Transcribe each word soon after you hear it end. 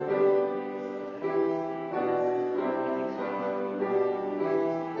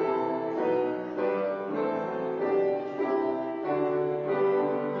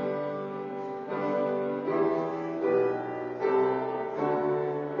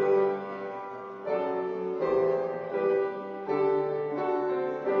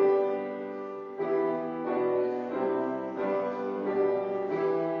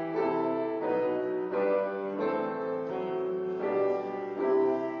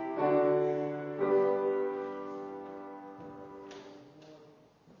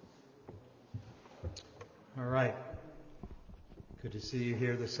Good to see you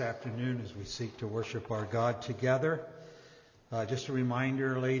here this afternoon as we seek to worship our God together. Just a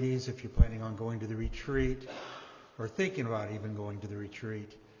reminder, ladies, if you're planning on going to the retreat or thinking about even going to the retreat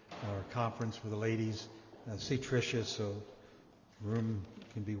or conference for the ladies, see Tricia so room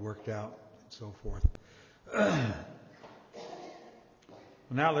can be worked out and so forth.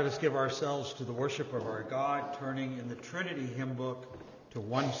 Now let us give ourselves to the worship of our God, turning in the Trinity hymn book to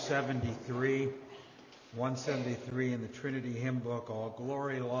 173. 173 in the Trinity hymn book, all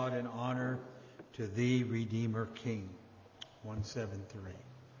glory, laud, and honor to thee, Redeemer King. 173.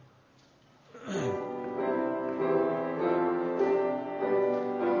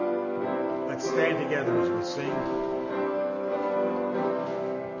 Let's stand together as we sing.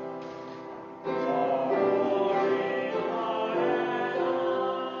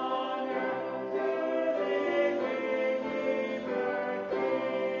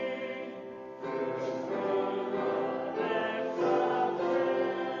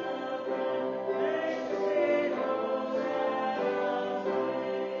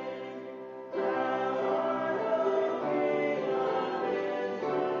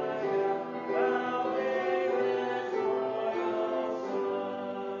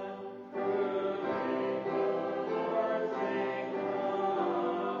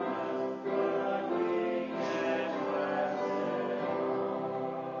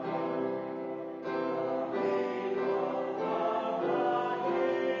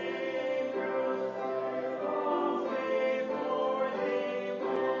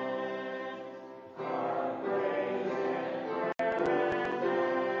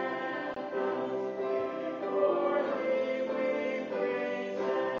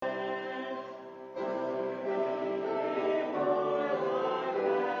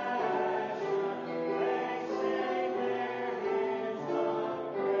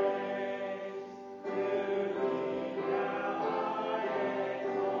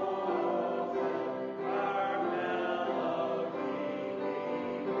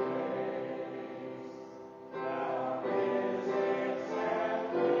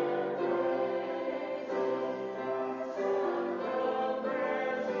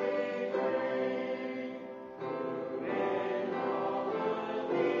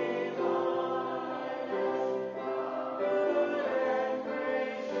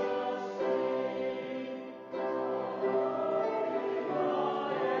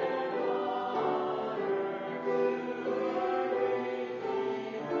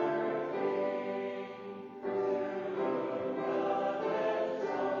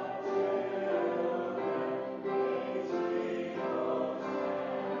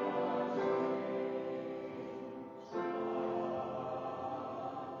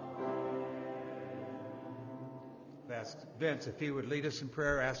 Ask Vince if he would lead us in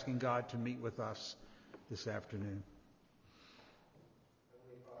prayer, asking God to meet with us this afternoon.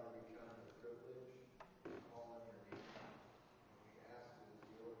 Heavenly Father, we count it a privilege to call on your name. We ask that as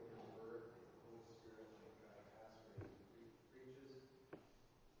you open your word, that the Holy Spirit may guide Pastor as he preaches,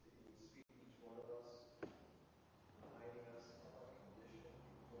 that you would speak to each one of us, reminding us of our condition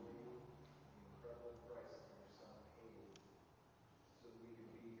before you, the incredible price that your Son paid, so that we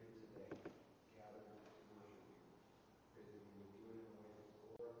can be here today, gathered to worship you. Pray that you will do it in a way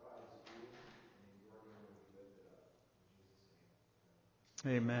that glorifies you, and your name will be lifted up. In Jesus'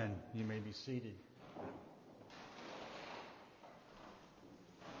 name, Amen. You may be seated.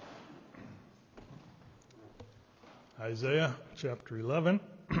 Isaiah chapter 11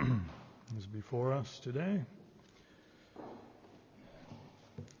 is before us today.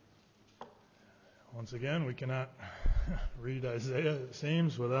 Once again, we cannot read Isaiah, it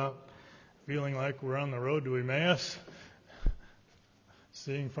seems, without feeling like we're on the road to Emmaus,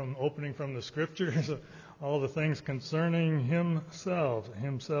 opening from the scriptures, all the things concerning himself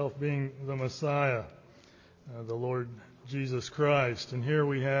being the Messiah, the Lord Jesus Christ. And here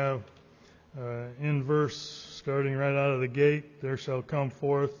we have in verse, starting right out of the gate, there shall come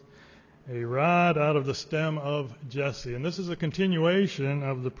forth a rod out of the stem of Jesse. And this is a continuation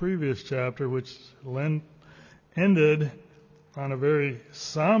of the previous chapter, which ended on a very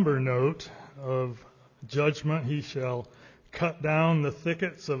somber note of judgment. He shall cut down the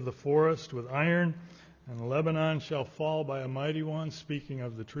thickets of the forest with iron, and Lebanon shall fall by a mighty one, speaking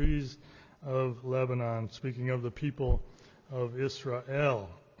of the trees of Lebanon, speaking of the people of Israel.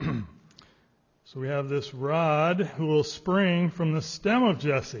 So we have this rod who will spring from the stem of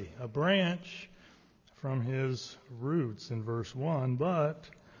Jesse, a branch from his roots in verse 1.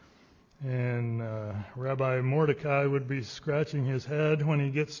 And Rabbi Mordecai would be scratching his head when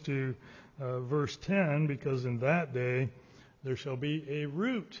he gets to verse 10, because in that day there shall be a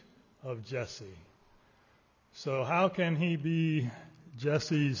root of Jesse. So how can he be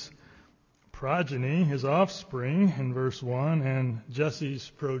Jesse's progeny, his offspring, in verse 1, and Jesse's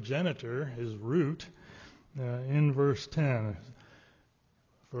progenitor, his root, in verse 10?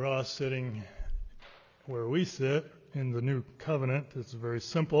 For us sitting where we sit in the new covenant, it's very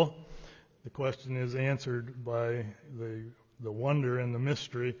simple. The question is answered by the wonder and the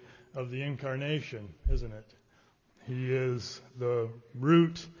mystery of the incarnation, isn't it? He is the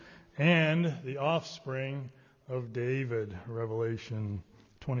root and the offspring of David, Revelation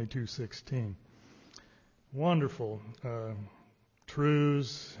 22:16. Wonderful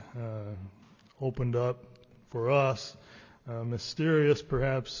truths opened up for us, mysterious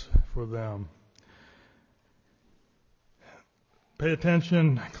perhaps for them. Pay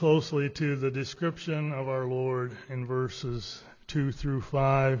attention closely to the description of our Lord in verses 2 through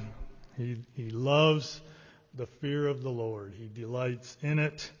 5. He loves the fear of the Lord. He delights in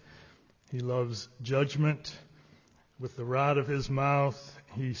it. He loves judgment. With the rod of his mouth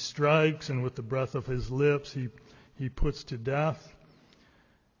he strikes, and with the breath of his lips he puts to death.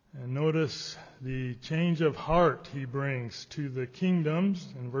 And notice the change of heart he brings to the kingdoms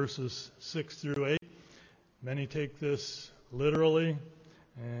in verses 6 through 8. Many take this literally,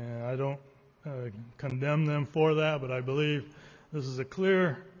 and I don't condemn them for that, but I believe this is a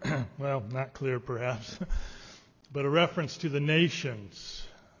clear, well, not clear perhaps, but a reference to the nations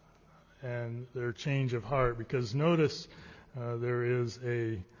and their change of heart. Because notice there is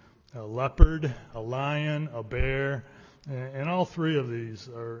a leopard, a lion, a bear, and all three of these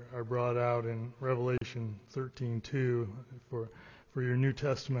are brought out in Revelation 13:2 for your New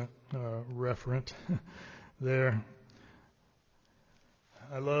Testament referent there.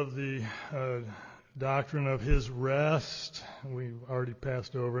 I love the doctrine of his rest. We've already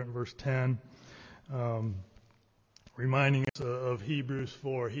passed over it in verse 10, reminding us of Hebrews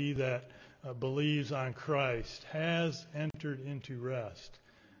 4. He that believes on Christ has entered into rest.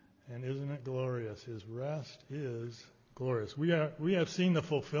 And isn't it glorious? His rest is glorious. We have seen the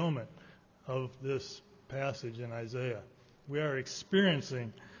fulfillment of this passage in Isaiah. We are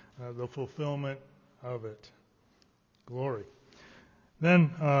experiencing the fulfillment of it. Glory.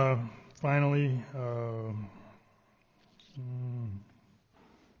 Then, finally,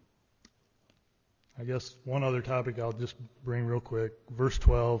 I guess one other topic I'll just bring real quick. Verse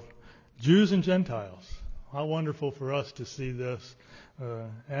 12, Jews and Gentiles. How wonderful for us to see this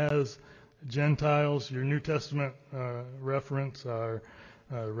as Gentiles. Your New Testament reference are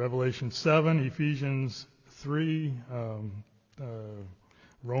Revelation 7, Ephesians 3,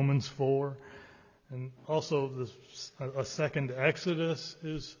 Romans 4. And also a second Exodus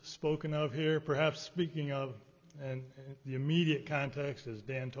is spoken of here, perhaps speaking of, and the immediate context, as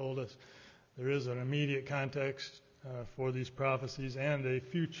Dan told us, there is an immediate context for these prophecies and a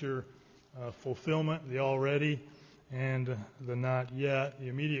future fulfillment, the already and the not yet. The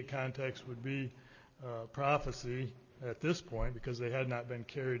immediate context would be prophecy at this point, because they had not been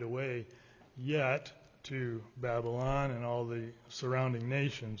carried away yet to Babylon and all the surrounding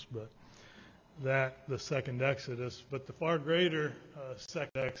nations, but that the second Exodus. But the far greater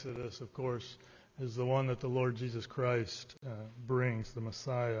second Exodus, of course, is the one that the Lord Jesus Christ brings, the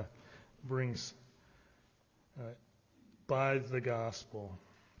Messiah brings by the gospel.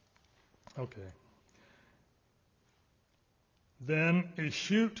 Okay. Then a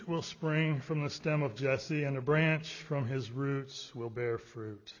shoot will spring from the stem of Jesse, and a branch from his roots will bear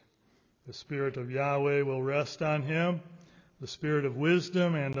fruit. The Spirit of Yahweh will rest on him, the Spirit of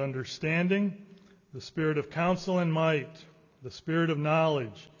wisdom and understanding, the Spirit of counsel and might, the Spirit of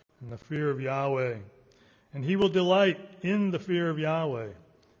knowledge and the fear of Yahweh. And he will delight in the fear of Yahweh.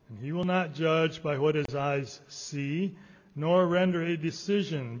 And he will not judge by what his eyes see, nor render a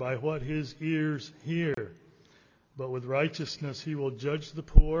decision by what his ears hear. But with righteousness he will judge the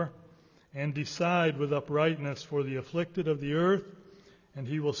poor, and decide with uprightness for the afflicted of the earth. And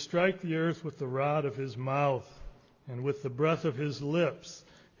he will strike the earth with the rod of his mouth, and with the breath of his lips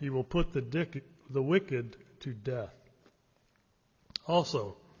he will put the wicked to death.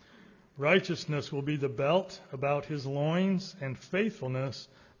 Also, righteousness will be the belt about his loins, and faithfulness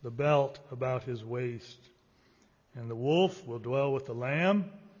the belt about his waist. And the wolf will dwell with the lamb,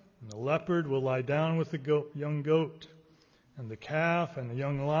 and the leopard will lie down with the young goat, and the calf and the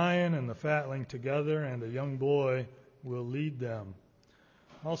young lion and the fatling together, and a young boy will lead them.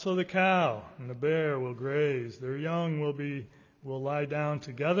 Also the cow and the bear will graze. Their young will lie down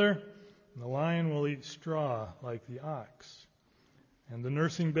together, and the lion will eat straw like the ox. And the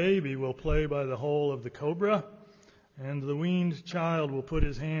nursing baby will play by the hole of the cobra, and the weaned child will put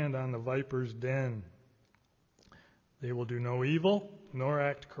his hand on the viper's den. They will do no evil, nor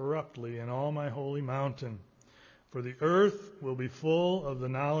act corruptly in all my holy mountain, For the earth will be full of the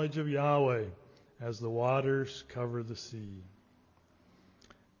knowledge of Yahweh, as the waters cover the sea.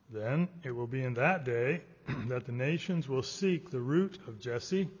 Then it will be in that day that the nations will seek the root of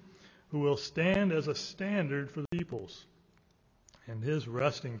Jesse, who will stand as a standard for the peoples, and his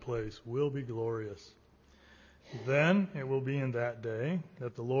resting place will be glorious. Then it will be in that day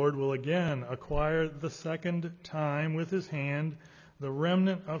that the Lord will again acquire the second time with his hand the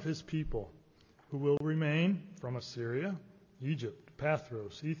remnant of his people, who will remain from Assyria, Egypt,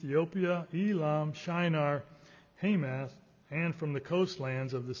 Pathros, Ethiopia, Elam, Shinar, Hamath, and from the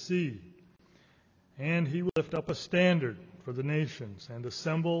coastlands of the sea. And he will lift up a standard for the nations and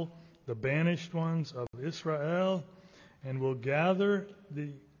assemble the banished ones of Israel, and will gather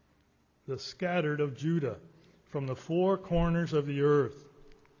the scattered of Judah from the four corners of the earth.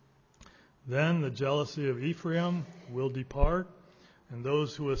 Then the jealousy of Ephraim will depart, and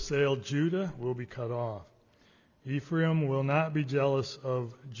those who assail Judah will be cut off. Ephraim will not be jealous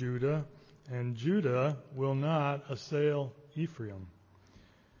of Judah, and Judah will not assail Ephraim.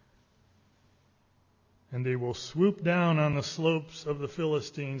 And they will swoop down on the slopes of the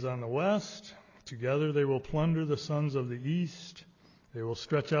Philistines on the west. Together they will plunder the sons of the east. They will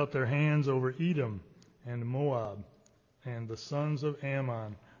stretch out their hands over Edom and Moab, and the sons of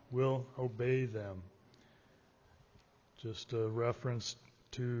Ammon will obey them. Just a reference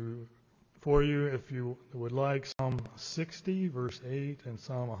for you, if you would like, Psalm 60, verse 8, and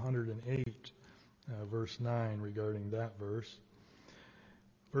Psalm 108, verse 9, regarding that verse.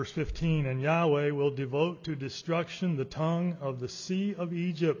 Verse 15, and Yahweh will devote to destruction the tongue of the sea of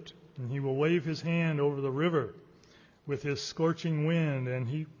Egypt, and he will wave his hand over the river with his scorching wind, and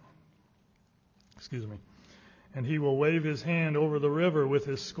he will wave his hand over the river with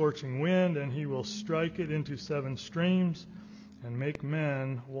his scorching wind, and he will strike it into 7 streams, and make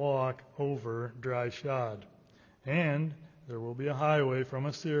men walk over dry shod. And there will be a highway from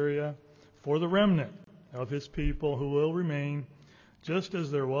Assyria for the remnant of his people who will remain, just as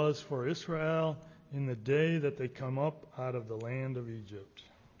there was for Israel in the day that they come up out of the land of Egypt.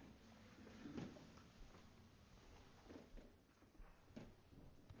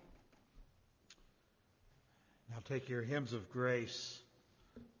 Now take your hymns of grace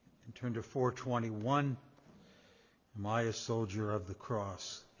and turn to 421, Am I a Soldier of the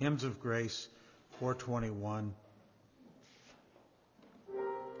Cross? Hymns of Grace, 421.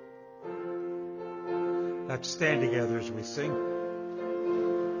 Let's stand together as we sing.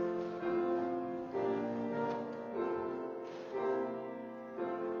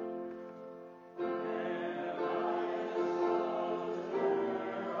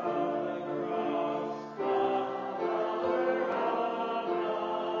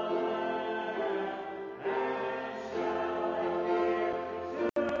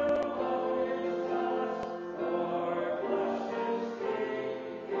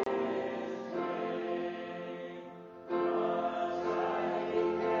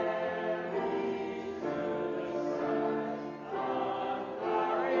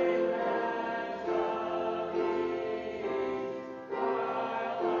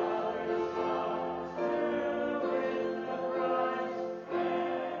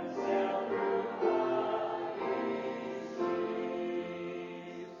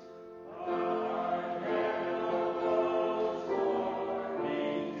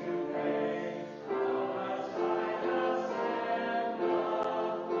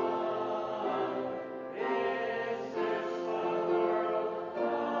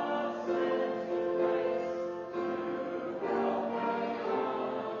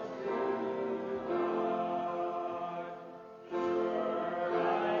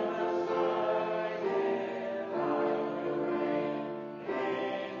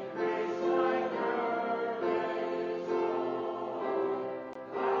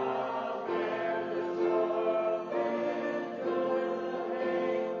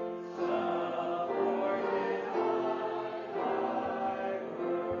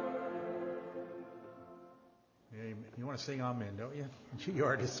 You want to sing Amen, don't you? You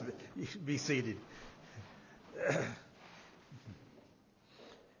are to be seated.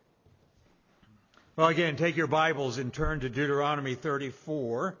 Well, again, take your Bibles and turn to Deuteronomy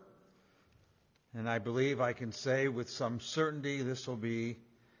 34. And I believe I can say with some certainty this will be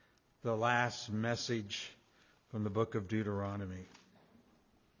the last message from the book of Deuteronomy.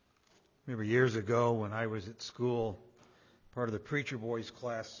 Remember years ago when I was at school, part of the preacher boys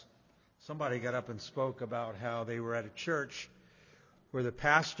class, somebody got up and spoke about how they were at a church where the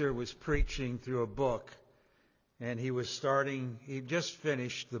pastor was preaching through a book, and he just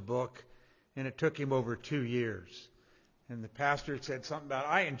finished the book, and it took him over 2 years. And the pastor said something about,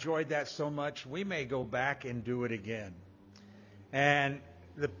 I enjoyed that so much, we may go back and do it again. And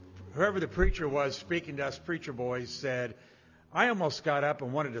whoever the preacher was speaking to us preacher boys said, I almost got up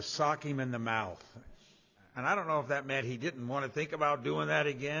and wanted to sock him in the mouth. And I don't know if that meant he didn't want to think about doing that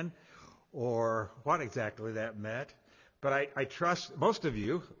again or what exactly that meant. But I trust most of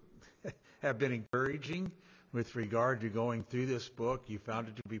you have been encouraging with regard to going through this book. You found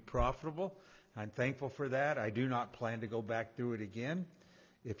it to be profitable. I'm thankful for that. I do not plan to go back through it again.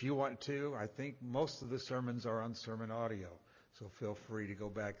 If you want to, I think most of the sermons are on sermon audio, so feel free to go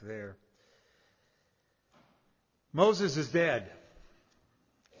back there. Moses is dead.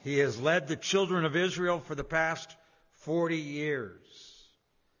 He has led the children of Israel for the past 40 years.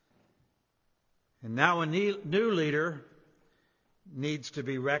 And now a new leader needs to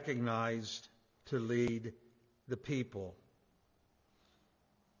be recognized to lead the people.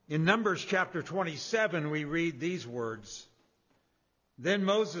 In Numbers chapter 27, we read these words. Then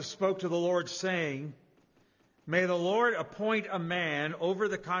Moses spoke to the Lord, saying, May the Lord appoint a man over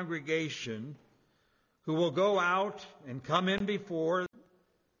the congregation who will go out and come in before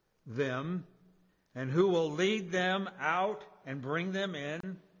them, and who will lead them out and bring them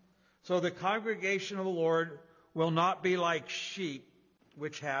in, so the congregation of the Lord will not be like sheep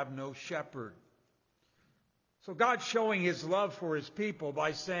which have no shepherd. So God's showing His love for His people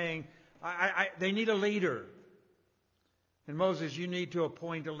by saying, they need a leader. And Moses, you need to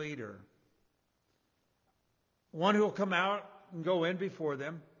appoint a leader. One who will come out and go in before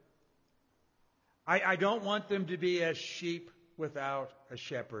them. I don't want them to be as sheep without a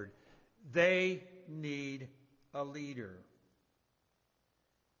shepherd. They need a leader.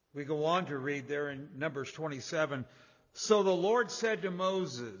 We go on to read there in Numbers 27. So the Lord said to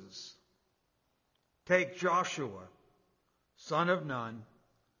Moses, Take Joshua, son of Nun,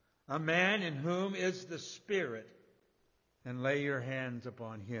 a man in whom is the Spirit, and lay your hands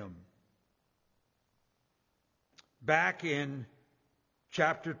upon him. Back in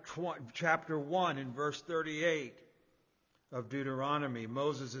chapter 1 in verse 38 of Deuteronomy,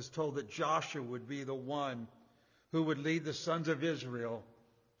 Moses is told that Joshua would be the one who would lead the sons of Israel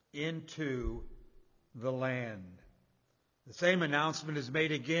into the land. The same announcement is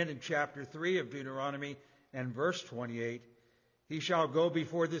made again in chapter 3 of Deuteronomy and verse 28. He shall go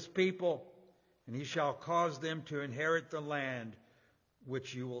before this people, and he shall cause them to inherit the land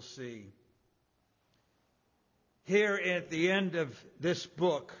which you will see. Here at the end of this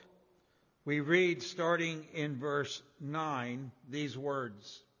book, we read, starting in verse 9, these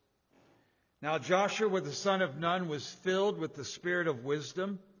words. Now Joshua the son of Nun was filled with the spirit of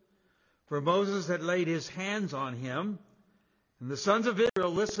wisdom, for Moses had laid his hands on him, and the sons of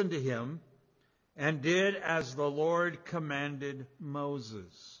Israel listened to him and did as the Lord commanded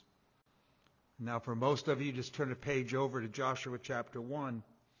Moses. Now for most of you, just turn a page over to Joshua chapter 1.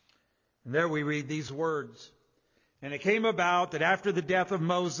 And there we read these words. And it came about that after the death of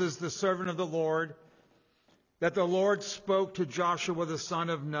Moses, the servant of the Lord, that the Lord spoke to Joshua the son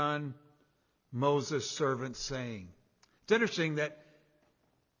of Nun, Moses' servant, saying. It's interesting that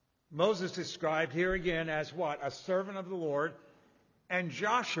Moses described here again as what? A servant of the Lord. And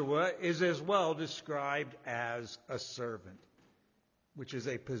Joshua is as well described as a servant, which is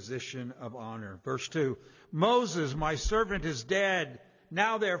a position of honor. Verse 2, Moses, my servant, is dead.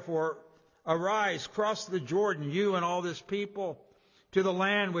 Now therefore, arise, cross the Jordan, you and all this people, to the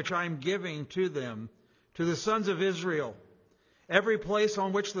land which I am giving to them, to the sons of Israel. Every place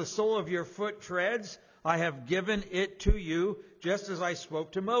on which the sole of your foot treads, I have given it to you, just as I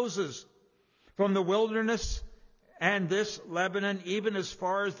spoke to Moses. From the wilderness and this Lebanon, even as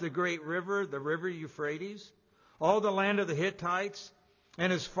far as the great river, the river Euphrates, all the land of the Hittites,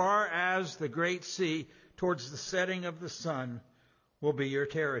 and as far as the great sea, towards the setting of the sun, will be your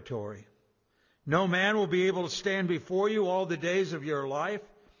territory. No man will be able to stand before you all the days of your life.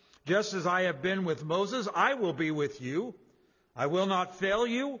 Just as I have been with Moses, I will be with you. I will not fail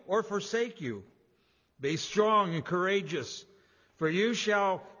you or forsake you. Be strong and courageous, for you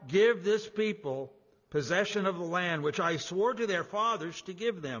shall give this people possession of the land which I swore to their fathers to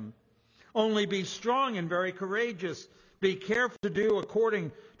give them. Only be strong and very courageous. Be careful to do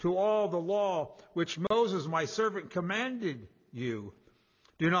according to all the law which Moses my servant commanded you.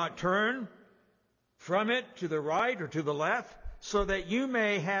 Do not turn from it to the right or to the left, so that you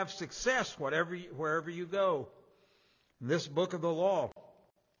may have success wherever you go. This book of the law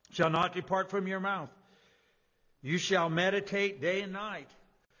shall not depart from your mouth. You shall meditate day and night,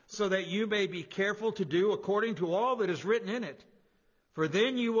 so that you may be careful to do according to all that is written in it. For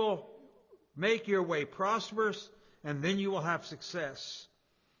then you will make your way prosperous, and then you will have success.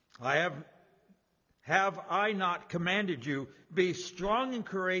 I have I not commanded you? Be strong and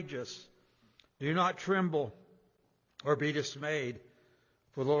courageous. Do not tremble or be dismayed,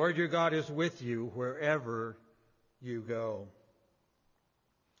 for the Lord your God is with you wherever you go.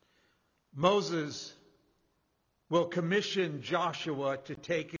 Moses will commission Joshua to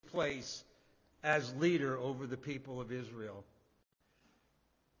take his place as leader over the people of Israel.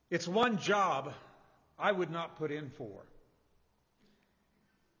 It's one job I would not put in for.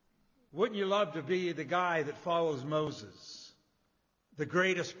 Wouldn't you love to be the guy that follows Moses, the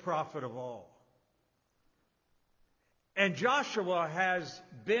greatest prophet of all? And Joshua has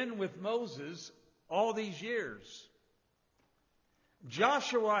been with Moses all these years.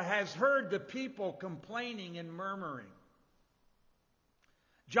 Joshua has heard the people complaining and murmuring.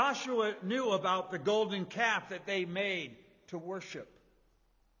 Joshua knew about the golden calf that they made to worship.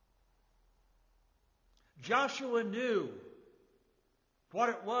 Joshua knew what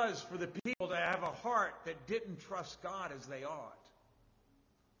it was for the people to have a heart that didn't trust God as they ought.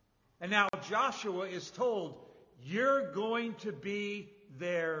 And now Joshua is told, you're going to be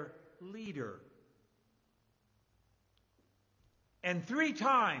their leader. And 3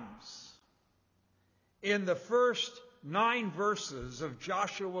 times in the first 9 verses of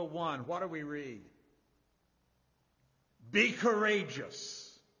Joshua 1, what do we read? Be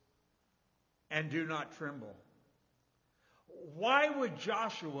courageous and do not tremble. Why would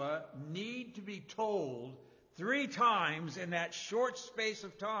Joshua need to be told 3 times in that short space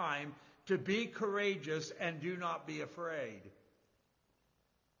of time to be courageous and do not be afraid?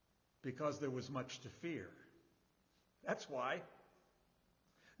 Because there was much to fear. That's why.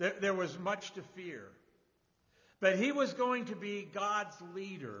 There was much to fear. But he was going to be God's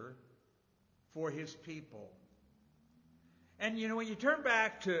leader for his people. And when you turn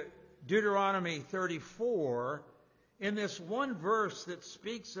back to Deuteronomy 34, in this one verse that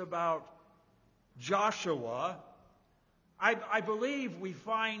speaks about Joshua, I believe we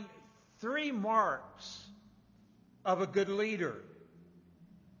find 3 marks of a good leader.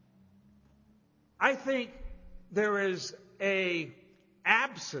 I think there is an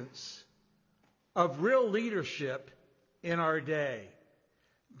absence of real leadership in our day.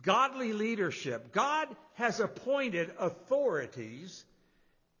 Godly leadership. God has appointed authorities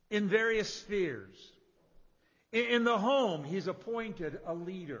in various spheres. In the home, he's appointed a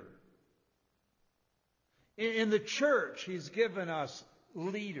leader. In the church, he's given us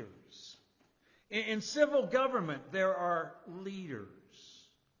leaders. In civil government, there are leaders.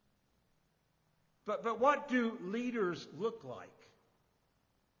 But what do leaders look like?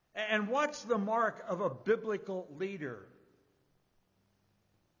 And what's the mark of a biblical leader?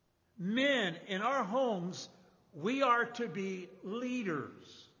 Men, in our homes, we are to be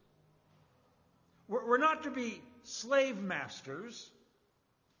leaders. We're not to be slave masters.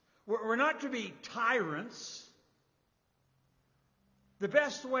 We're not to be tyrants. The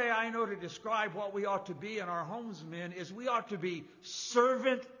best way I know to describe what we ought to be in our homes, men, is we ought to be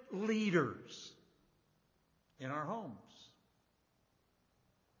servant leaders in our homes.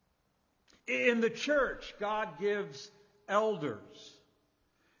 In the church, God gives elders.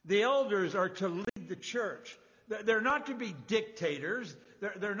 The elders are to lead the church. They're not to be dictators.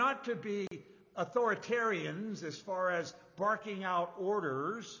 They're not to be authoritarians as far as barking out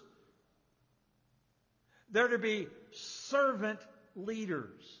orders. They're to be servant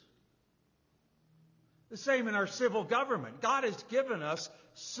leaders. The same in our civil government. God has given us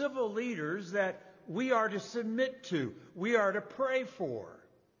civil leaders that we are to submit to. We are to pray for.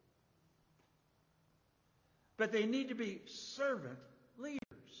 But they need to be servant leaders.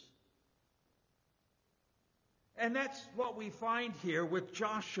 And that's what we find here with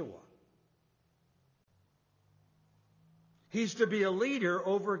Joshua. He's to be a leader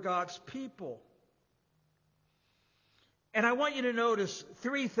over God's people. And I want you to notice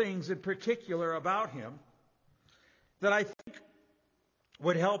 3 things in particular about him that I think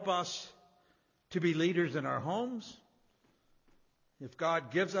would help us to be leaders in our homes. If God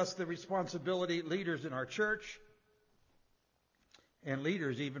gives us the responsibility, leaders in our church, and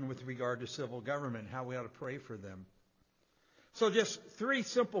leaders even with regard to civil government, how we ought to pray for them. So just 3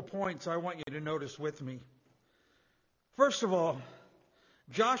 simple points I want you to notice with me. First of all,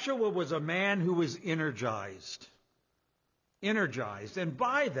 Joshua was a man who was energized. Energized. And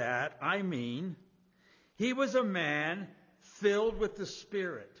by that, I mean he was a man filled with the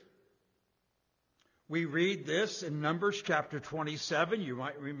Spirit. We read this in Numbers chapter 27. You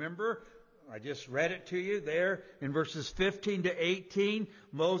might remember, I just read it to you there in verses 15 to 18.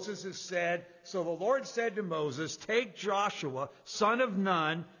 Moses has said, so the Lord said to Moses, take Joshua, son of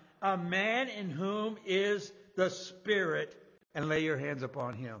Nun, a man in whom is the Spirit, and lay your hands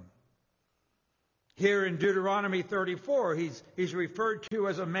upon him. Here in Deuteronomy 34, he's referred to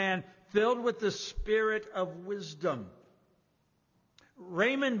as a man filled with the spirit of wisdom.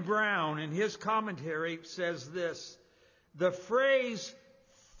 Raymond Brown, in his commentary, says this: the phrase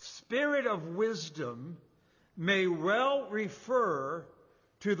spirit of wisdom may well refer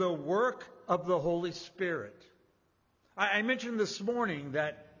to the work of the Holy Spirit. I mentioned this morning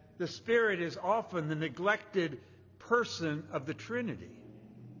that the Spirit is often the neglected person of the Trinity.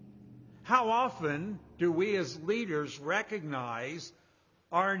 How often do we as leaders recognize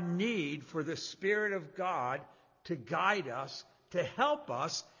our need for the Spirit of God to guide us, to help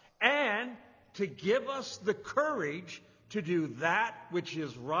us, and to give us the courage to do that which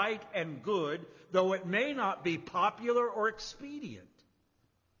is right and good, though it may not be popular or expedient?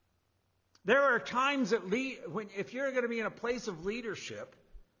 There are times that if you're going to be in a place of leadership,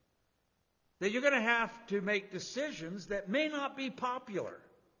 that you're going to have to make decisions that may not be popular.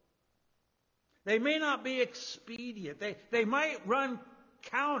 They may not be expedient. They might run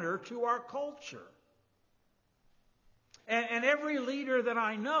counter to our culture. And every leader that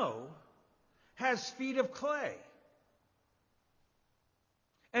I know has feet of clay.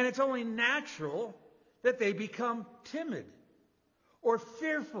 And it's only natural that they become timid or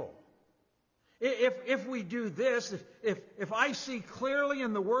fearful. If we do this, if I see clearly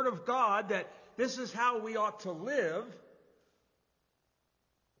in the Word of God that this is how we ought to live,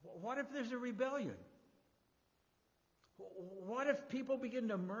 what if there's a rebellion? What if people begin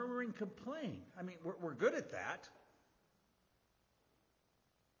to murmur and complain? I mean, we're good at that.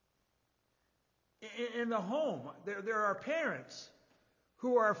 In the home, there are parents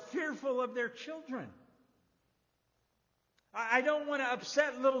who are fearful of their children. I don't want to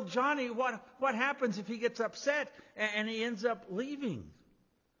upset little Johnny. What happens if he gets upset and he ends up leaving?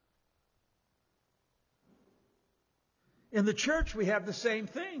 In the church, we have the same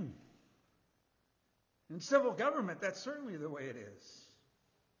thing. In civil government, that's certainly the way it is.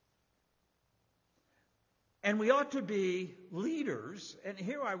 And we ought to be leaders. And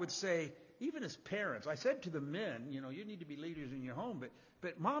here I would say, even as parents, I said to the men, you need to be leaders in your home,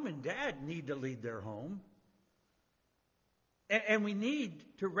 but mom and dad need to lead their home. And we need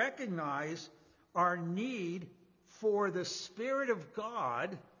to recognize our need for the Spirit of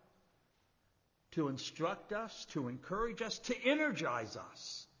God to instruct us, to encourage us, to energize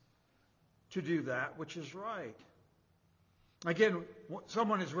us to do that which is right. Again,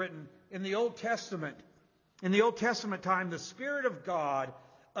 someone has written, in the Old Testament time, the Spirit of God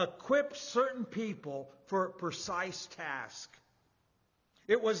equipped certain people for a precise task.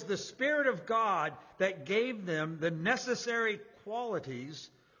 It was the Spirit of God that gave them the necessary qualities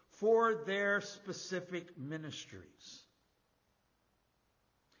for their specific ministries.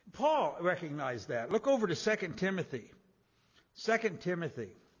 Paul recognized that. Look over to 2 Timothy. 2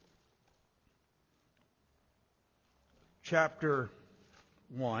 Timothy, chapter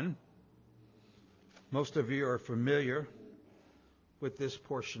 1. Most of you are familiar with this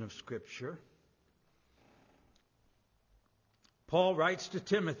portion of Scripture. Paul writes to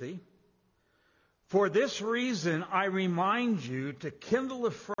Timothy, "For this reason I remind you to kindle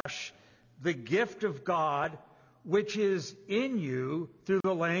afresh the gift of God which is in you through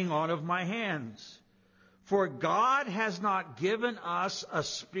the laying on of my hands. For God has not given us a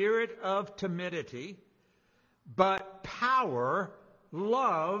spirit of timidity, but power,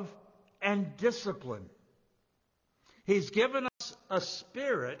 love, and discipline." He's given us a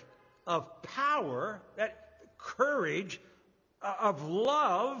spirit of power, that courage, of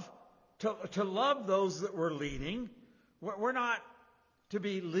love, to love those that we're leading. We're not to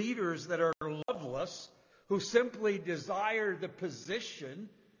be leaders that are loveless, who simply desire the position,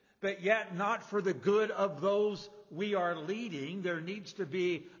 but yet not for the good of those we are leading. There needs to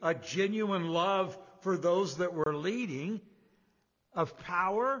be a genuine love for those that we're leading, of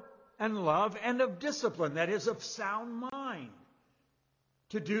power and love and of discipline, that is, of sound mind,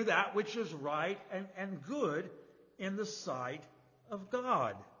 to do that which is right and good in the sight of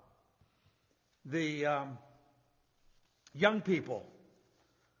God. The young people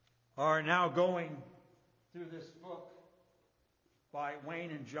are now going through this book by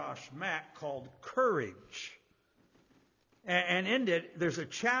Wayne and Josh Mack called Courage. And in it, there's a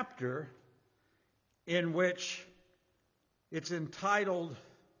chapter in which it's entitled,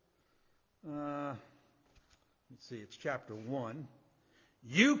 it's chapter 1,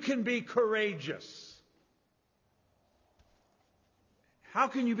 "You Can Be Courageous." How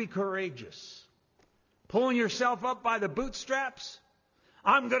can you be courageous? Pulling yourself up by the bootstraps?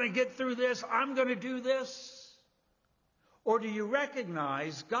 I'm going to get through this. I'm going to do this. Or do you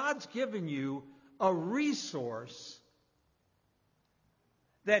recognize God's given you a resource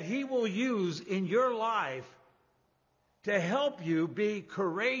that He will use in your life to help you be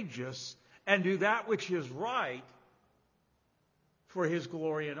courageous and do that which is right for His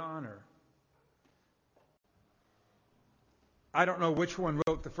glory and honor. I don't know which one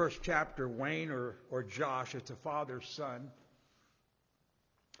wrote the first chapter, Wayne or Josh. It's a father-son.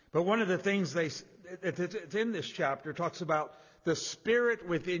 But one of the things that's in this chapter talks about the Spirit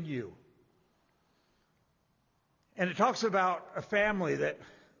within you. And it talks about a family that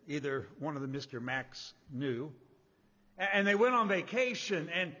either one of the Mr. Max knew. And they went on vacation.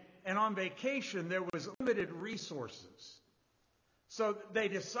 And on vacation there was limited resources. So they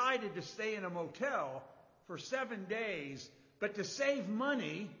decided to stay in a motel for 7 days. But to save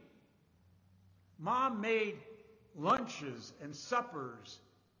money, Mom made lunches and suppers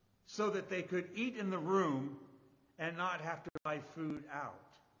so that they could eat in the room and not have to buy food out.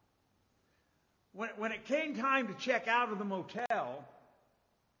 When it came time to check out of the motel,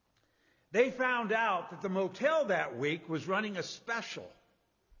 they found out that the motel that week was running a special.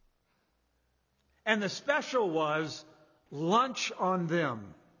 And the special was lunch on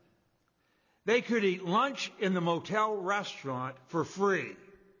them. They could eat lunch in the motel restaurant for free.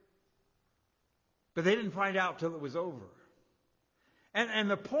 But they didn't find out till it was over. And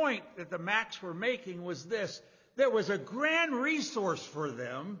the point that the Macs were making was this: there was a grand resource for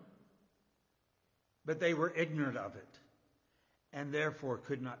them, but they were ignorant of it, and therefore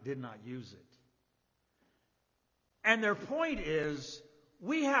did not use it. And their point is,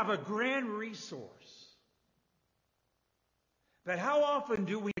 we have a grand resource. But how often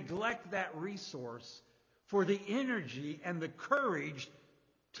do we neglect that resource for the energy and the courage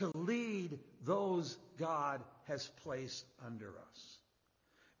to lead those God has placed under us?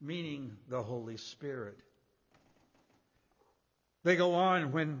 Meaning the Holy Spirit. They go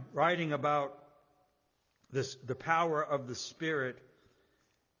on when writing about the power of the Spirit,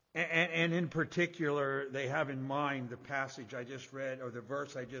 and in particular, they have in mind the passage I just read, or the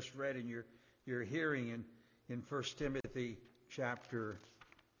verse I just read in your hearing in 1 Timothy chapter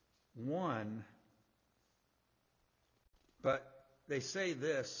 1. But they say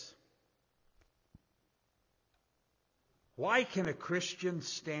this: why can a Christian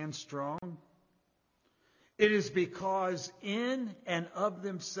stand strong? It is because in and of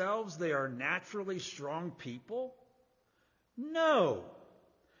themselves they are naturally strong people? No.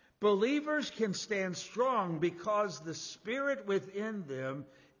 Believers can stand strong because the Spirit within them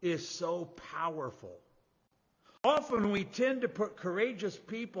is so powerful. Often we tend to put courageous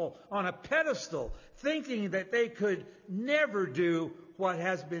people on a pedestal, thinking that they could never do what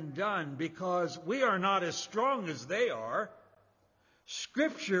has been done because we are not as strong as they are.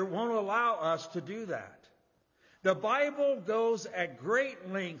 Scripture won't allow us to do that. The Bible goes at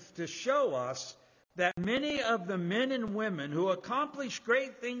great length to show us that many of the men and women who accomplished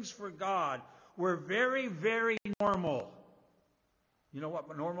great things for God were very, very normal. You know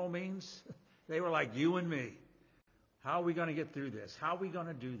what normal means? They were like you and me. How are we going to get through this? How are we going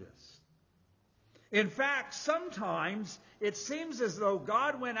to do this? In fact, sometimes it seems as though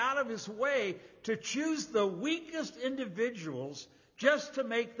God went out of His way to choose the weakest individuals just to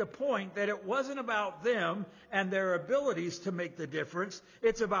make the point that it wasn't about them and their abilities to make the difference.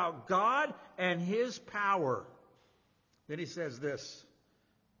 It's about God and His power. Then he says this: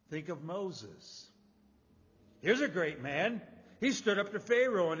 think of Moses. Here's a great man. He stood up to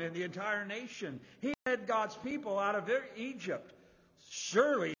Pharaoh and the entire nation. He led God's people out of Egypt.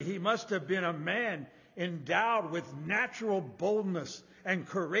 Surely he must have been a man endowed with natural boldness and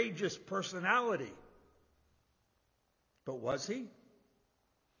courageous personality. But was he?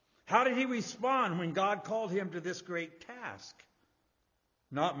 How did he respond when God called him to this great task?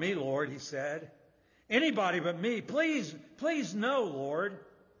 Not me, Lord, he said. Anybody but me. Please, no, Lord.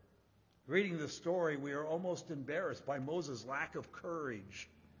 Reading the story, we are almost embarrassed by Moses' lack of courage.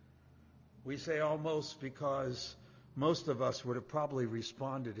 We say almost because most of us would have probably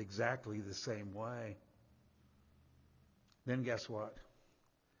responded exactly the same way. Then guess what?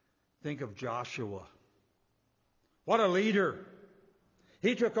 Think of Joshua. What a leader.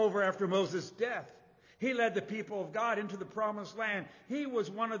 He took over after Moses' death. He led the people of God into the promised land. He was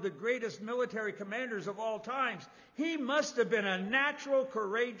one of the greatest military commanders of all times. He must have been a natural,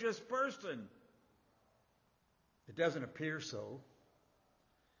 courageous person. It doesn't appear so.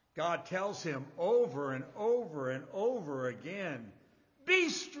 God tells him over and over and over again, be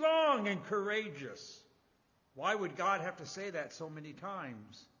strong and courageous. Why would God have to say that so many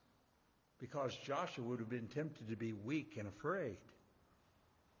times? Because Joshua would have been tempted to be weak and afraid.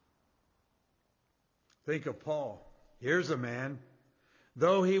 Think of Paul. Here's a man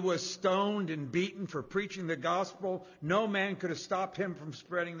Though he was stoned and beaten for preaching the gospel, no man could have stopped him from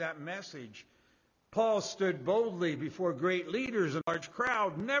spreading that message. Paul stood boldly before great leaders and a large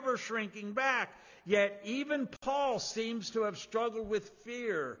crowd, never shrinking back. Yet even Paul seems to have struggled with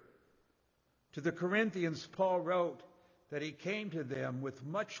fear. To the Corinthians, Paul wrote that he came to them with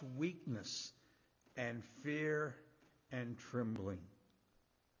much weakness and fear and trembling.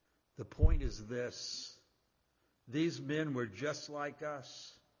 The point is this: these men were just like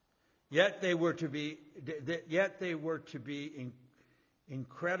us, yet they were to be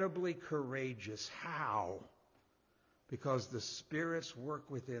incredibly courageous. How? Because the spirits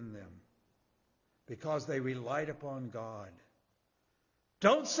work within them. Because they relied upon God.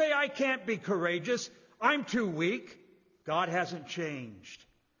 Don't say I can't be courageous. I'm too weak. God hasn't changed.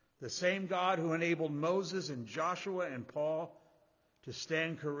 The same God who enabled Moses and Joshua and Paul to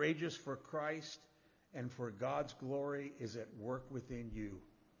stand courageous for Christ and for God's glory is at work within you.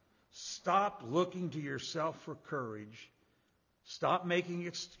 Stop looking to yourself for courage. Stop making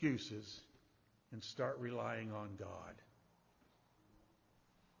excuses and start relying on God.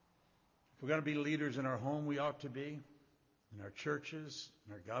 If we're going to be leaders in our home, we ought to be, in our churches,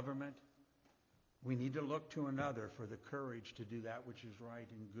 in our government. We need to look to another for the courage to do that which is right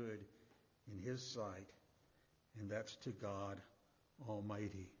and good in His sight, and that's to God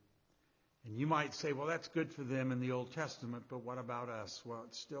Almighty. And you might say, well, that's good for them in the Old Testament, but what about us? Well,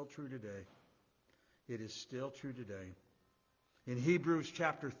 it's still true today. It is still true today. In Hebrews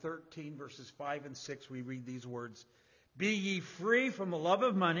chapter 13, verses 5 and 6, we read these words: Be ye free from the love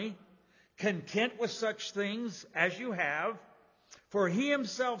of money, content with such things as you have. For He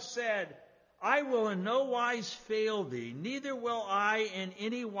Himself said, I will in no wise fail thee, neither will I in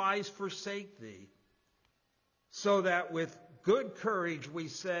any wise forsake thee. So that with good courage we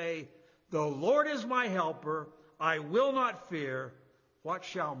say, The Lord is my helper, I will not fear. What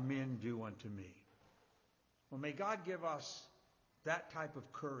shall men do unto me? Well, may God give us that type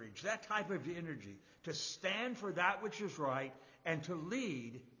of courage, that type of energy, to stand for that which is right and to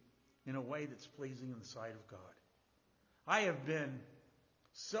lead in a way that's pleasing in the sight of God. I have been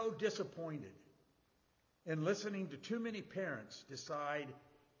so disappointed in listening to too many parents decide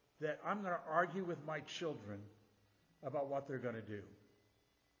that I'm going to argue with my children about what they're going to do.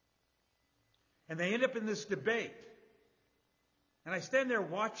 And they end up in this debate. And I stand there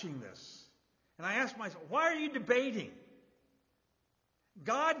watching this. And I ask myself, why are you debating?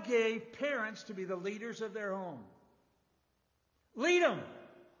 God gave parents to be the leaders of their home. Lead them.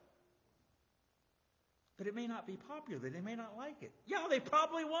 But it may not be popular. They may not like it. Yeah, they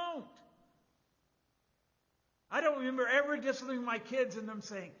probably won't. I don't remember ever disciplining my kids and them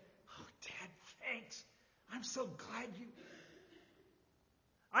saying, Oh, Dad, thanks. I'm so glad you...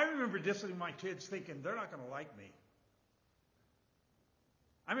 I remember disciplining my kids thinking, they're not going to like me.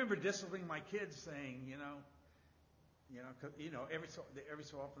 I remember disciplining my kids saying, every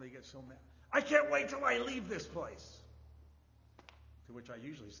so often they get so mad. I can't wait till I leave this place. To which I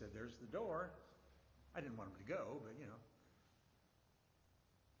usually said, there's the door. I didn't want them to go, but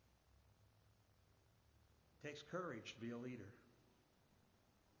It takes courage to be a leader.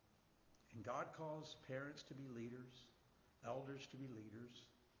 And God calls parents to be leaders, elders to be leaders.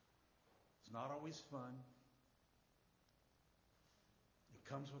 It's not always fun. It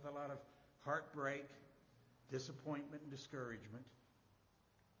comes with a lot of heartbreak, disappointment, and discouragement.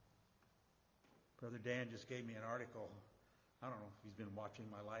 Brother Dan just gave me an article. I don't know if he's been watching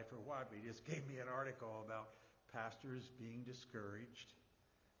my life or what, but he just gave me an article about pastors being discouraged.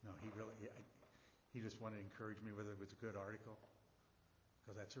 No, he just wanted to encourage me whether it was a good article.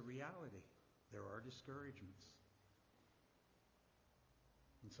 Because that's a reality. There are discouragements.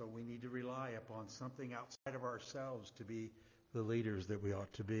 And so we need to rely upon something outside of ourselves to be the leaders that we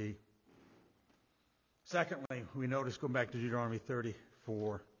ought to be. Secondly, we notice, going back to Deuteronomy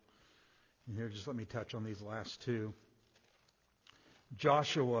 34, and here just let me touch on these last two.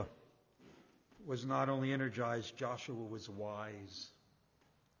 Joshua was not only energized, Joshua was wise.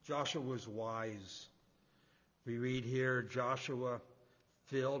 Joshua was wise. We read here, Joshua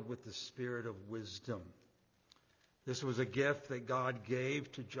filled with the spirit of wisdom. This was a gift that God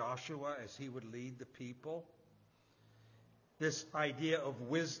gave to Joshua as he would lead the people. This idea of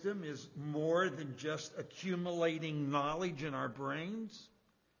wisdom is more than just accumulating knowledge in our brains.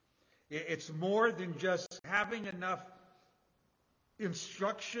 It's more than just having enough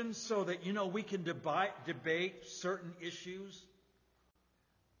instruction so that, we can debate certain issues.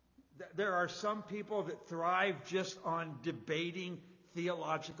 There are some people that thrive just on debating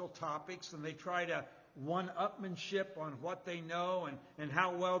theological topics, and they try to one-upmanship on what they know and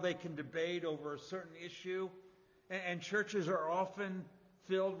how well they can debate over a certain issue. And churches are often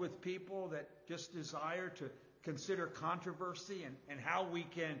filled with people that just desire to consider controversy and how we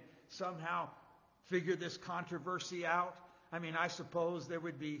can somehow figure this controversy out. I mean, I suppose there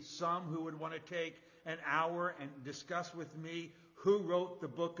would be some who would want to take an hour and discuss with me who wrote the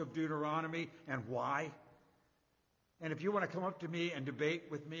book of Deuteronomy and why. And if you want to come up to me and debate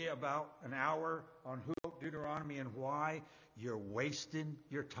with me about an hour on who wrote Deuteronomy and why, you're wasting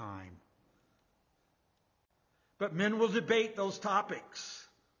your time. But men will debate those topics.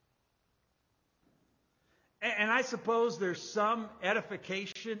 And I suppose there's some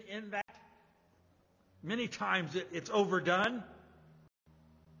edification in that. Many times it's overdone.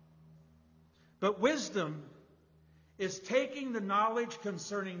 But wisdom is taking the knowledge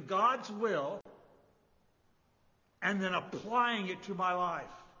concerning God's will and then applying it to my life.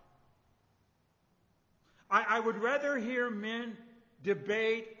 I would rather hear men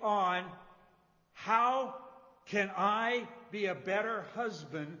debate on how can I be a better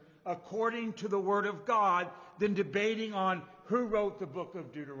husband according to the Word of God than debating on who wrote the book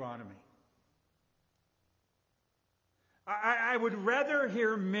of Deuteronomy. I would rather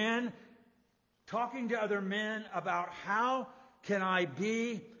hear men talking to other men about how can I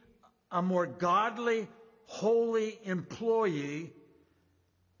be a more godly, holy employee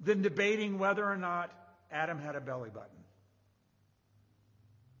than debating whether or not Adam had a belly button.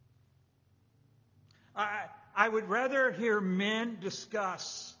 I would rather hear men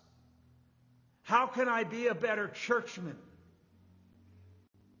discuss how can I be a better churchman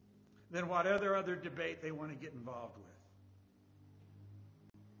than whatever other debate they want to get involved with.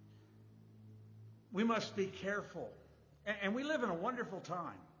 We must be careful. And we live in a wonderful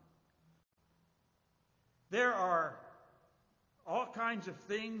time. There are all kinds of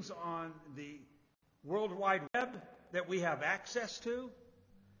things on the World Wide Web that we have access to.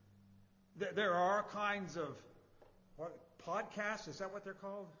 There are all kinds of podcasts, is that what they're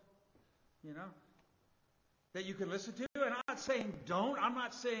called? You know? That you can listen to. And I'm not saying don't. I'm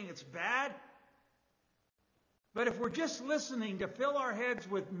not saying it's bad. But if we're just listening to fill our heads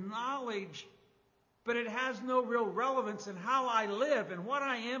with knowledge, but it has no real relevance in how I live and what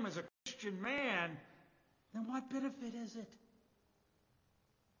I am as a Christian man, then what benefit is it?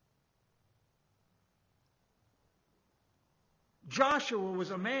 Joshua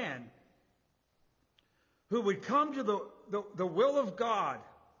was a man who would come to the will of God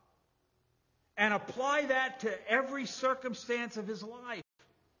and apply that to every circumstance of his life.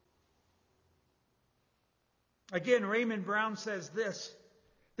 Again, Raymond Brown says this: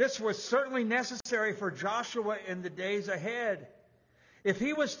 this was certainly necessary for Joshua in the days ahead. If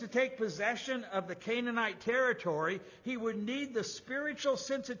he was to take possession of the Canaanite territory, he would need the spiritual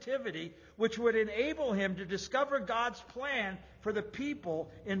sensitivity which would enable him to discover God's plan for the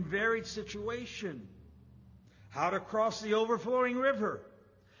people in varied situation. How to cross the overflowing river.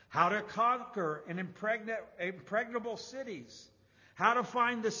 How to conquer and impregnable cities. How to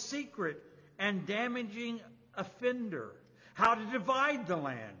find the secret and damaging offender. How to divide the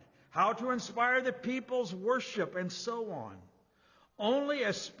land. How to inspire the people's worship, and so on. Only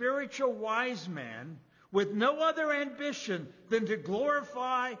a spiritual wise man with no other ambition than the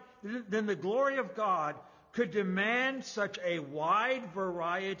glory of God could demand such a wide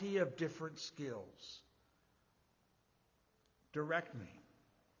variety of different skills. Direct me.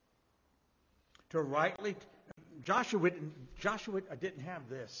 To rightly... Joshua didn't have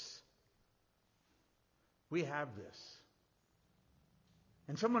this. We have this.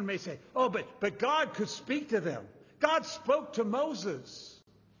 And someone may say, oh, but God could speak to them. God spoke to Moses.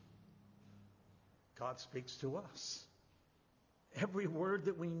 God speaks to us. Every word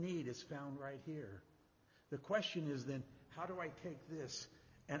that we need is found right here. The question is then, how do I take this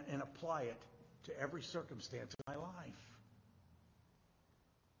and apply it to every circumstance of my life?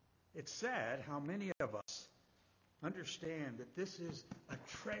 It's sad how many of us understand that this is a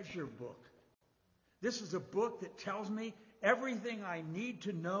treasure book. This is a book that tells me everything I need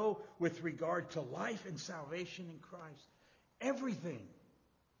to know with regard to life and salvation in Christ. Everything.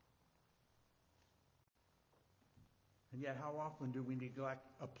 And yet, how often do we neglect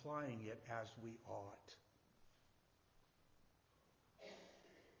applying it as we ought?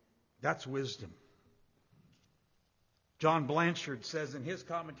 That's wisdom. John Blanchard says in his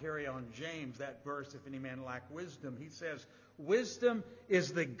commentary on James, that verse, if any man lack wisdom, he says, wisdom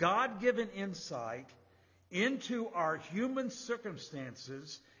is the God-given insight into our human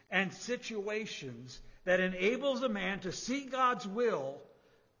circumstances and situations that enables a man to see God's will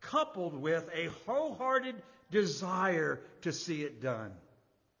coupled with a wholehearted desire to see it done.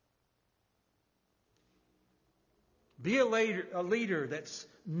 Be a leader that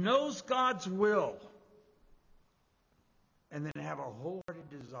knows God's will and then have a wholehearted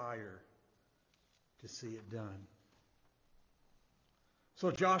desire to see it done. So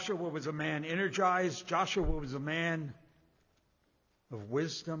Joshua was a man energized. Joshua was a man of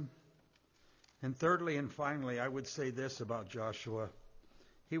wisdom. And thirdly and finally, I would say this about Joshua.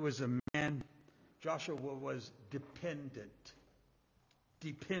 He was a man, Joshua was dependent.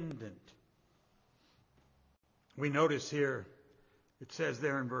 Dependent. We notice here, it says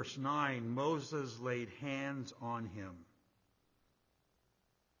there in verse 9, Moses laid hands on him.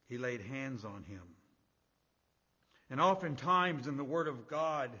 He laid hands on him. And oftentimes in the Word of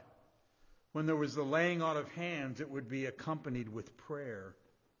God, when there was the laying on of hands, it would be accompanied with prayer.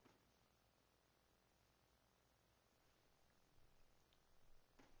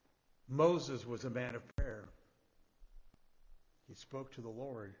 Moses was a man of prayer. He spoke to the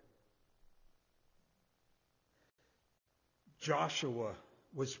Lord. Joshua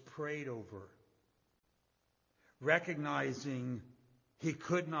was prayed over, recognizing he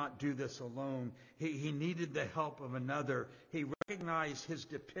could not do this alone. He needed the help of another. He recognized his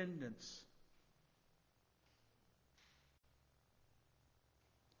dependence.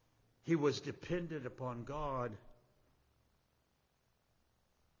 He was dependent upon God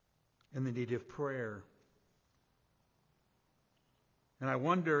and the need of prayer. And I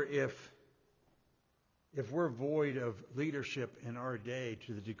wonder if we're void of leadership in our day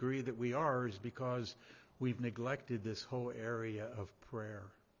to the degree that we are is because we've neglected this whole area of prayer.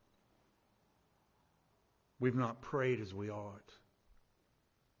 We've not prayed as we ought.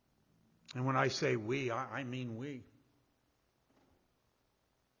 And when I say we, I mean we.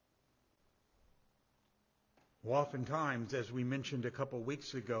 Well, oftentimes, as we mentioned a couple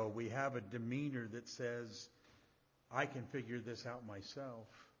weeks ago, we have a demeanor that says, I can figure this out myself.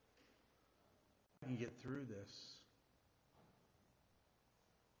 I can get through this.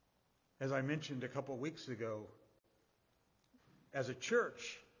 As I mentioned a couple weeks ago, as a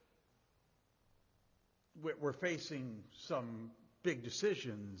church, we're facing some big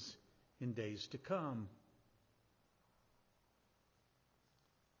decisions in days to come.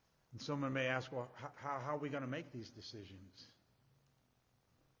 And someone may ask, well, how are we going to make these decisions?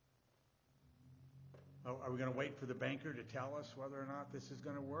 Are we going to wait for the banker to tell us whether or not this is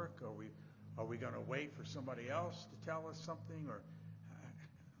going to work? Are we going to wait for somebody else to tell us something? Or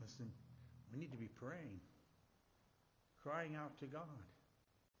listen, we need to be praying, crying out to God.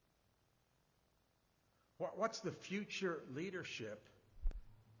 What's the future leadership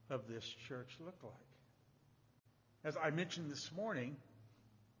of this church look like? As I mentioned this morning,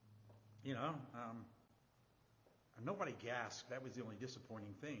 nobody gasped. That was the only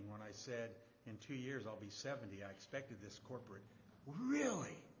disappointing thing when I said, in 2 years I'll be 70. I expected this corporate,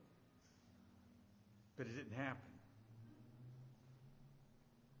 really? But it didn't happen.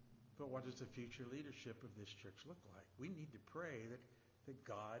 But what does the future leadership of this church look like? We need to pray that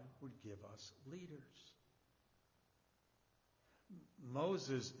God would give us leaders.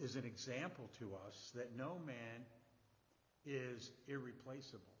 Moses is an example to us that no man is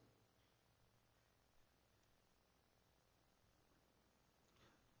irreplaceable.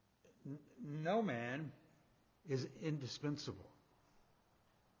 No man is indispensable.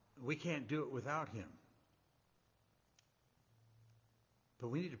 We can't do it without him. But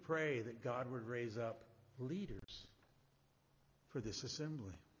we need to pray that God would raise up leaders for this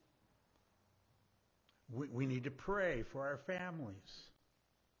assembly. We need to pray for our families,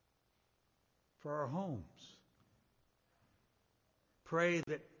 for our homes. Pray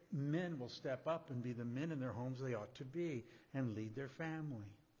that men will step up and be the men in their homes they ought to be and lead their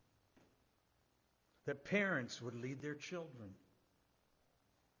family. That parents would lead their children.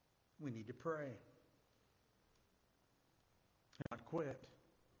 We need to pray. Not quit.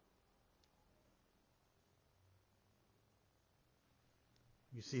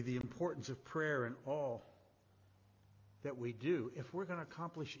 You see the importance of prayer in all that we do if we're going to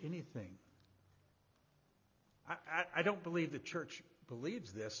accomplish anything. I don't believe the church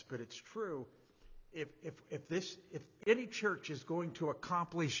believes this, but it's true. If any church is going to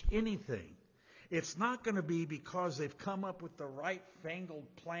accomplish anything, it's not going to be because they've come up with the right fangled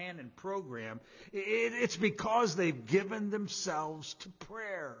plan and program. It's because they've given themselves to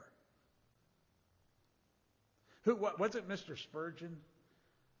prayer. Was it Mr. Spurgeon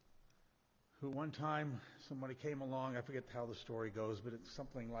who one time somebody came along, I forget how the story goes, but it's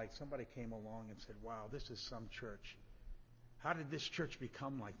something like somebody came along and said, wow, this is some church. How did this church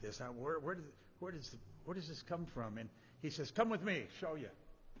become like this? Where does this come from? And he says, come with me, show you.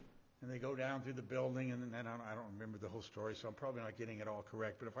 And they go down through the building, and then I don't remember the whole story, so I'm probably not getting it all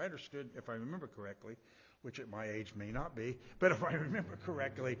correct. But if I remember correctly, which at my age may not be, but if I remember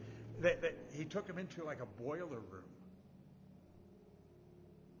correctly, that he took him into like a boiler room.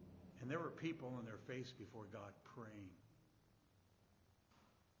 And there were people on their face before God praying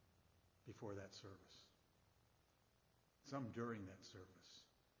before that service. Some during that service.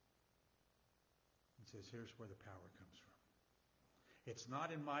 It says, here's where the power comes from. It's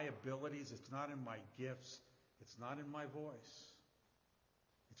not in my abilities. It's not in my gifts. It's not in my voice.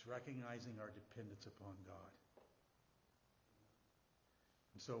 It's recognizing our dependence upon God.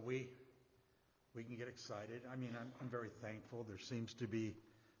 And so we can get excited. I mean, I'm very thankful. There seems to be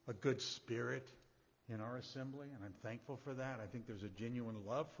a good spirit in our assembly, and I'm thankful for that. I think there's a genuine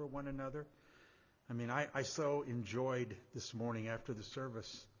love for one another. I mean, I so enjoyed this morning after the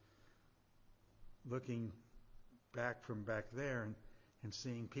service looking back from back there and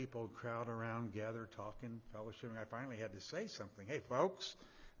seeing people crowd around, gather, talking, fellowshipping. I finally had to say something. Hey, folks,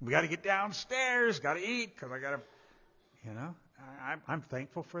 we got to get downstairs, got to eat, because I got to, you know, I'm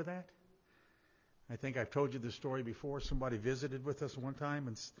thankful for that. I think I've told you the story before. Somebody visited with us one time,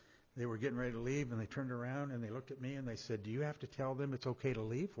 and they were getting ready to leave, and they turned around, and they looked at me, and they said, do you have to tell them it's okay to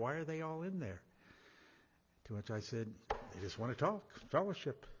leave? Why are they all in there? To which I said, they just want to talk,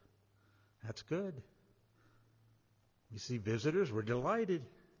 fellowship. That's good. You see visitors, we're delighted.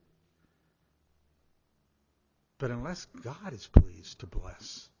 But unless God is pleased to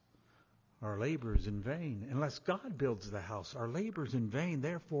bless, our labor is in vain. Unless God builds the house, our labor is in vain.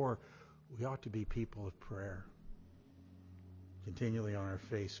 Therefore, we ought to be people of prayer, continually on our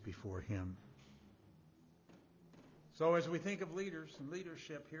face before Him. So as we think of leaders and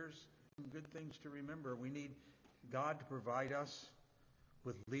leadership, here's some good things to remember. We need God to provide us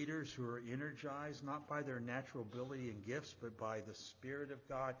with leaders who are energized, not by their natural ability and gifts, but by the Spirit of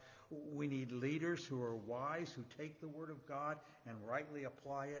God. We need leaders who are wise, who take the Word of God and rightly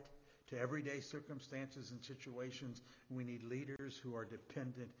apply it to everyday circumstances and situations. We need leaders who are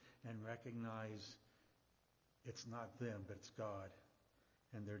dependent and recognize it's not them, but it's God,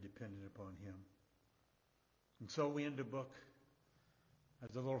 and they're dependent upon Him. And so we end the book. I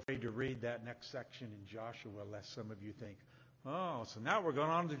was a little afraid to read that next section in Joshua, lest some of you think, oh, so now we're going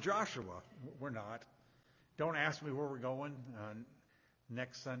on to Joshua. We're not. Don't ask me where we're going.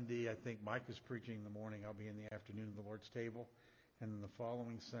 Next Sunday, I think Mike is preaching in the morning. I'll be in the afternoon at the Lord's table. And then the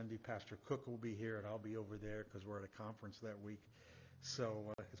following Sunday, Pastor Cook will be here, and I'll be over there because we're at a conference that week.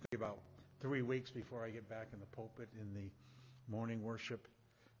 So it's going to be about 3 weeks before I get back in the pulpit in the morning worship.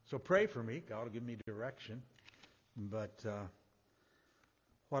 So pray for me. God will give me direction. But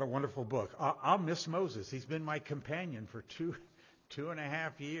what a wonderful book. I'll miss Moses. He's been my companion for two and a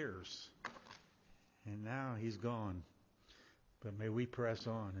half years. And now he's gone. But may we press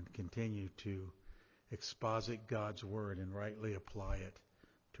on and continue to exposit God's Word and rightly apply it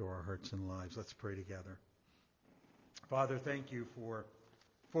to our hearts and lives. Let's pray together. Father, thank you for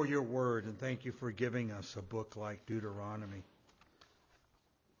your Word, and thank you for giving us a book like Deuteronomy.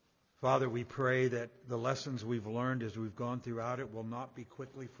 Father, we pray that the lessons we've learned as we've gone throughout it will not be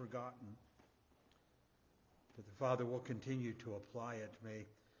quickly forgotten. But the Father will continue to apply it.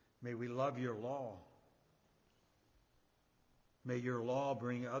 May we love your law. May your law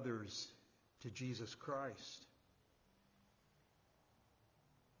bring others to Jesus Christ.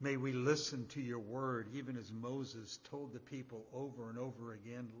 May we listen to your word, even as Moses told the people over and over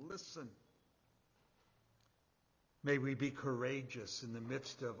again, listen. May we be courageous in the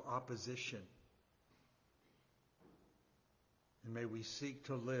midst of opposition. And may we seek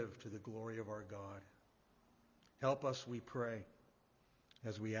to live to the glory of our God. Help us, we pray,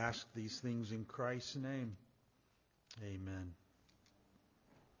 as we ask these things in Christ's name. Amen.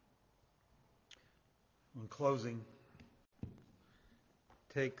 In closing,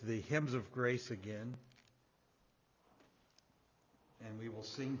 take the hymns of grace again, and we will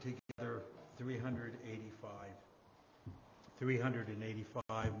sing together 385.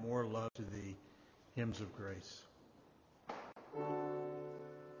 385, More Love to Thee, hymns of grace.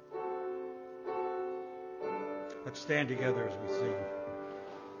 Let's stand together as we sing.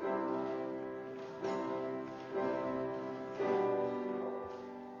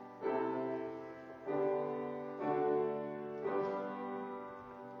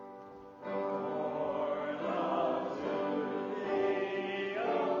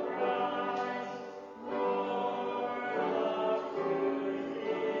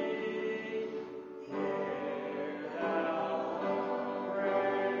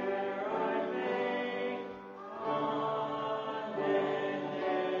 Amen.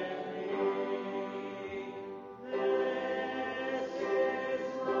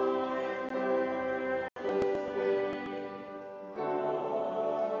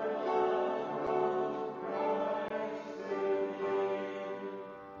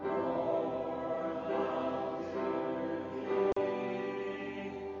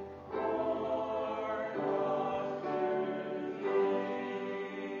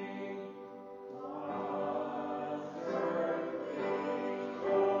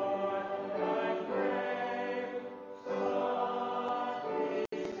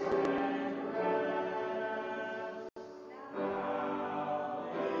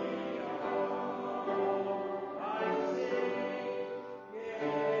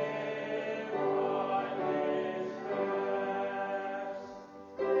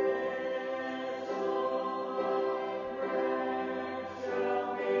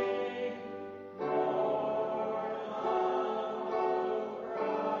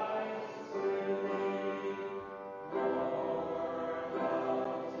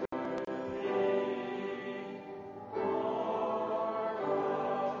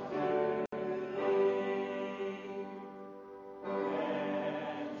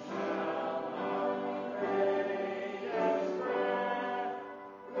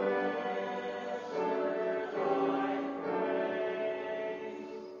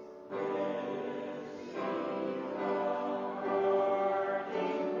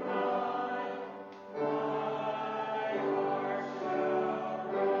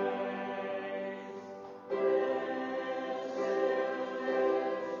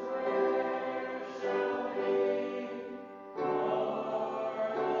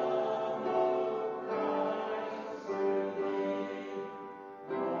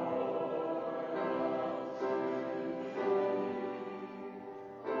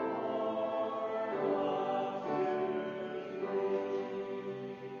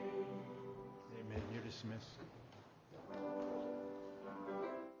 dismissed.